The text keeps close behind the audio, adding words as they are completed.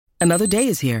Another day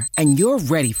is here, and you're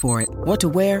ready for it. What to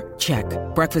wear? Check.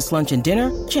 Breakfast, lunch, and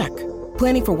dinner? Check.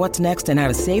 Planning for what's next and how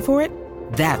to save for it?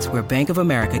 That's where Bank of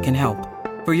America can help.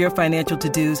 For your financial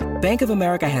to-dos, Bank of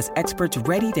America has experts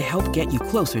ready to help get you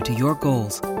closer to your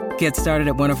goals. Get started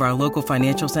at one of our local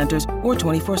financial centers or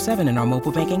 24/7 in our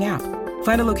mobile banking app.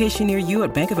 Find a location near you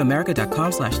at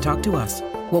bankofamerica.com/talktous.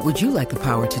 What would you like the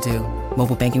power to do?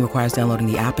 Mobile banking requires downloading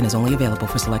the app and is only available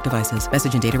for select devices.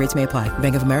 Message and data rates may apply.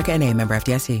 Bank of America NA, member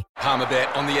FDIC.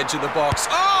 Palmerbet on the edge of the box.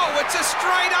 Oh, it's a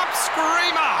straight-up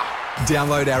screamer!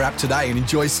 Download our app today and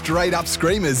enjoy straight-up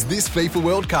screamers this FIFA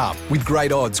World Cup with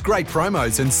great odds, great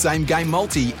promos and same-game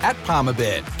multi at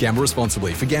Palmerbet. Gamble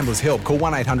responsibly. For Gamblers' Help, call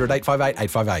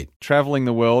 1-800-858-858. Travelling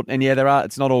the world, and yeah,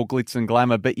 it's not all glitz and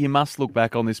glamour, but you must look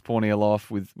back on this point of your life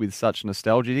with such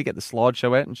nostalgia. Do you get the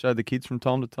slideshow out and show the kids from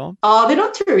time to time? Oh, they're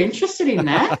not too interested in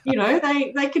that.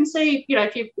 They can see,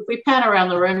 if we pan around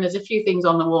the room, there's a few things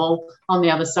on the wall on the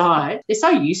other side. They're so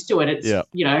used to it.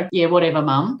 It's, whatever,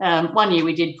 mum. One year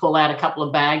we did pull out a couple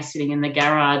of bags sitting in the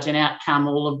garage, and out come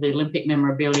all of the Olympic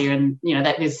memorabilia, and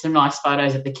there's some nice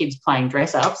photos of the kids playing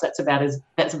dress ups. That's about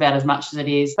as much as it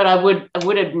is. But I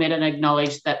would admit and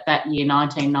acknowledge that year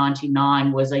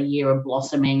 1999 was a year of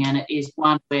blossoming, and it is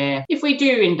one where if we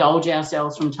do indulge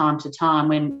ourselves from time to time,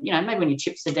 when maybe when your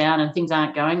chips are down and things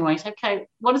aren't going well, you say, okay,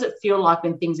 what does it feel like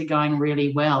when things are going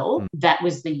really well? That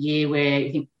was the year where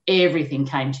you think everything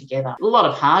came together. A lot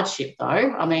of hardship, though.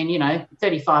 I mean,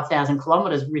 35,000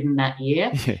 kilometres ridden that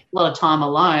year. Yeah. A lot of time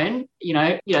alone.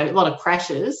 A lot of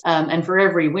crashes. And for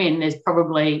every win, there's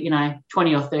probably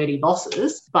 20 or 30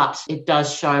 losses. But it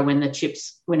does show when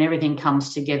everything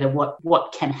comes together,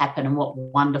 what can happen and what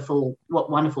wonderful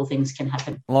things can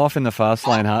happen. Life in the fast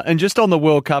lane, huh? And just on the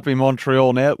World Cup in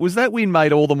Montreal now, was that win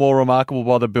made all the more remarkable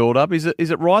by the build-up? Is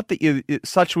it right that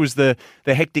such was the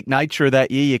hectic nature of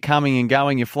that year? You're coming and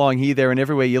going, you're flying here, there and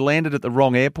everywhere. You landed at the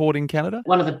wrong airport in Canada?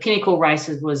 One of the pinnacle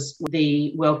races was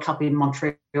the World Cup in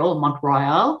Montreal.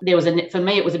 For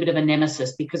me, it was a bit of a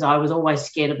nemesis because I was always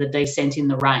scared of the descent in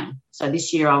the rain. So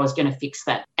this year I was going to fix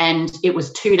that. And it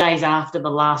was 2 days after the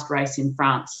last race in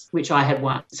France, which I had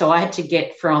won. So I had to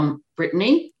get from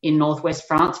Brittany in northwest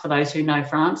France, for those who know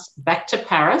France, back to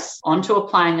Paris, onto a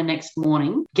plane the next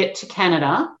morning, get to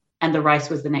Canada, and the race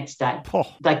was the next day. Oh.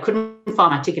 They couldn't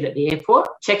find my ticket at the airport.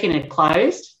 Check-in had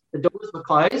closed. The doors were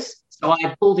closed. So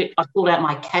I pulled out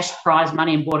my cash prize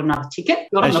money and bought another ticket,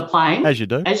 got on the plane. As you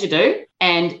do.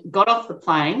 And got off the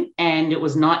plane, and it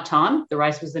was nighttime. The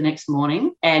race was the next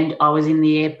morning, and I was in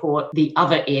the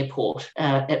other airport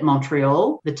at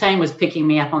Montreal. The team was picking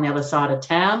me up on the other side of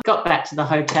town. Got back to the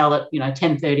hotel at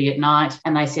 10:30 at night,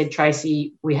 and they said,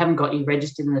 "Tracy, we haven't got you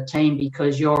registered in the team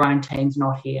because your own team's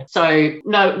not here." So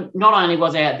no, not only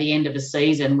was I at the end of a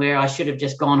season where I should have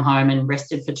just gone home and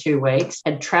rested for 2 weeks,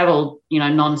 had travelled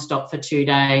non-stop for 2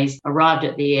 days, arrived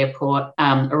at the airport,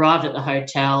 arrived at the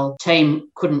hotel, team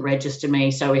couldn't register me,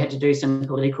 so we had to do some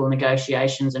political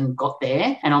negotiations and got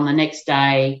there. And on the next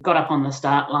day, got up on the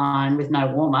start line with no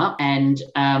warm-up, and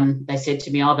they said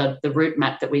to me, the route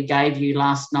map that we gave you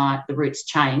last night, the route's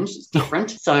changed, it's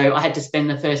different. So I had to spend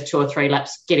the first 2 or 3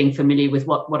 laps getting familiar with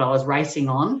what I was racing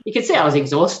on. You could see I was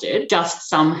exhausted, just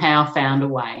somehow found a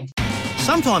way.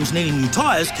 Sometimes needing new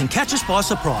tyres can catch us by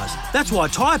surprise. That's why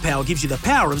Tyre Power gives you the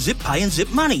power of Zip Pay and Zip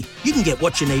Money. You can get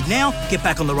what you need now, get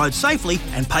back on the road safely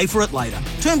and pay for it later.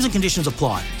 Terms and conditions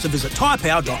apply. So visit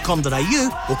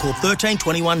tyrepower.com.au or call 13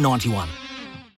 21 91.